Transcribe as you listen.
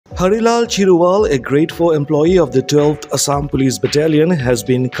Harilal Chiruwal, a grade 4 employee of the 12th Assam Police Battalion, has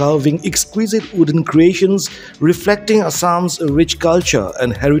been carving exquisite wooden creations reflecting Assam's rich culture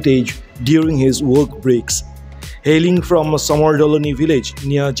and heritage during his work breaks. Hailing from Samardalani village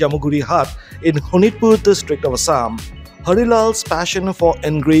near Jamugurihat in Sonitpur district of Assam, Harilal's passion for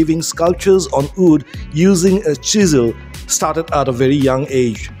engraving sculptures on wood using a chisel started at a very young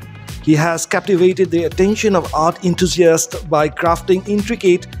age. He has captivated the attention of art enthusiasts by crafting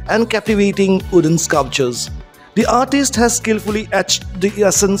intricate and captivating wooden sculptures. The artist has skillfully etched the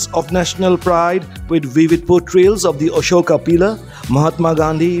essence of national pride with vivid portrayals of the Ashoka Pillar, Mahatma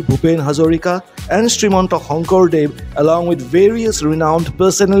Gandhi, Bhupen Hazarika, and Shrimanta Shankardev, along with various renowned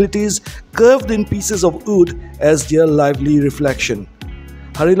personalities carved in pieces of wood as their lively reflection.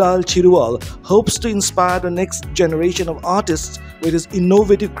 Harilal Chiruwal hopes to inspire the next generation of artists with his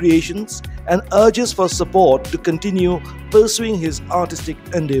innovative creations and urges for support to continue pursuing his artistic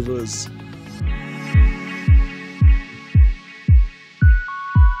endeavors.